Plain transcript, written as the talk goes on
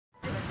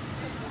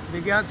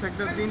देखिए, आज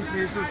sector 3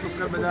 phase 2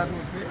 शुक्र बाजार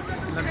पे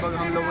लगभग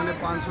हम लोगों ने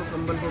 500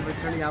 कंबल को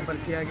वितरण यहाँ पर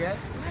किया गया है,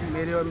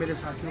 मेरे और मेरे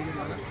साथियों के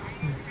द्वारा।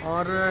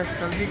 और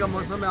सर्दी का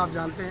मौसम है, आप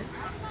जानते हैं,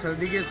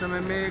 सर्दी के समय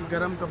में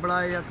गर्म कपड़ा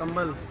या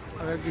कंबल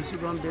अगर किसी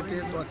को हम देते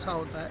हैं तो अच्छा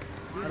होता है।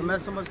 और मैं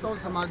समझता हूँ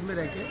समाज में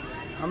रह के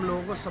हम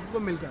लोगों को सबको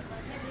मिलकर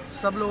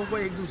सब लोगों को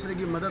एक दूसरे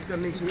की मदद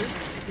करनी चाहिए,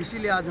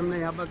 इसीलिए आज हमने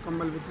यहाँ पर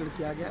कंबल वितरण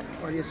किया गया है।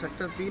 और ये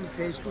सेक्टर 3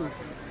 फेज 2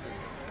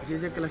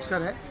 जे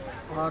क्लस्टर है।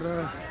 और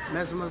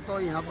मैं समझता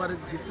हूँ यहाँ पर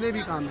जितने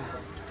भी काम हैं,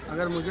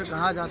 अगर मुझे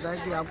कहा जाता है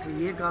कि आपको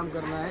ये काम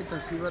करना है, चाहे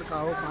सीवर का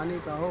हो, पानी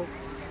का हो,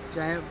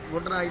 चाहे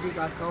वोटर ID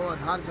कार्ड का हो,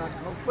 आधार कार्ड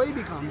का हो, कोई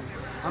भी काम हो,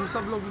 हम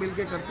सब लोग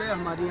मिलके करते हैं।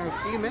 हमारी यहाँ एक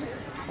टीम है।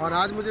 और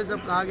आज मुझे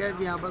जब कहा गया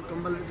कि यहाँ पर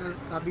कंबल वितरण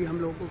का भी हम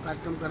लोगों को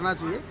कार्यक्रम करना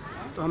चाहिए,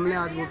 तो हमने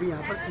आज वो भी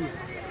यहाँ पर किया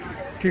है।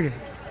 ठीक है,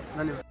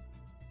 धन्यवाद।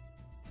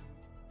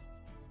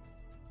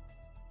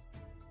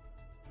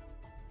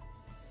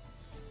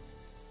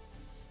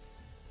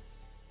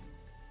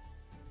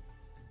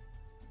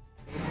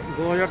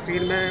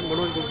 2003 में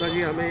मनोज गुप्ता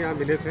जी हमें यहाँ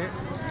मिले थे।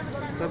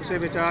 तब से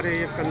बेचारे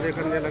एक कंधे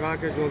कंधे लगा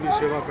के जो भी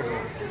सेवा कर रहे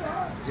हैं,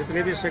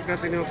 जितने भी सेक्टर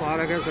 3 में पार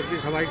गए सबकी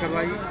सफाई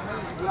करवाई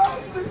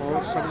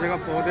और सब जगह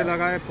पौधे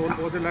लगाए, फूल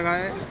पौधे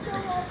लगाए।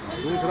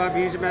 दूसरा,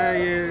 बीच में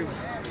ये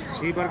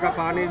सीवर का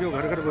पानी जो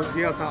घर घर घुस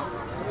गया था,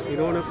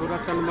 इन्होंने पूरा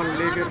तन मन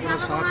लेके पूरा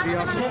साथ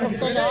दिया।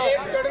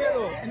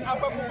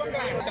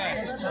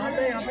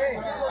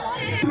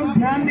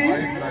 ध्यान दें,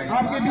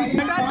 आपके बीच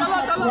में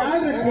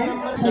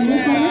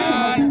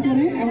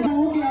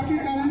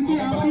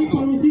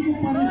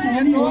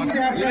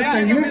ख्याल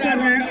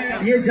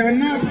रखें, ये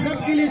जानना आप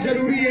सबके लिए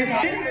जरूरी है।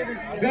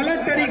 गलत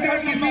तरीका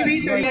किसी भी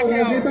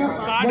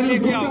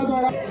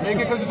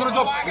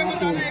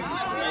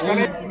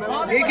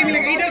एक ही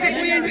मिनट, इधर से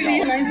कोई एंट्री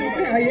नहीं, लाइन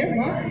से आइए।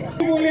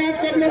 बोले आप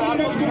सब लोग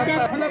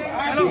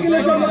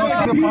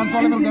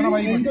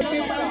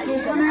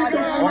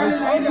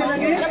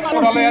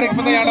 500 यार, एक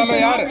बंदा यहाँ डालो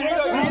यार।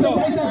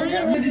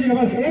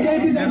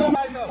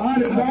 और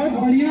बहुत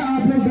बढ़िया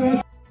आप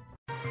लोग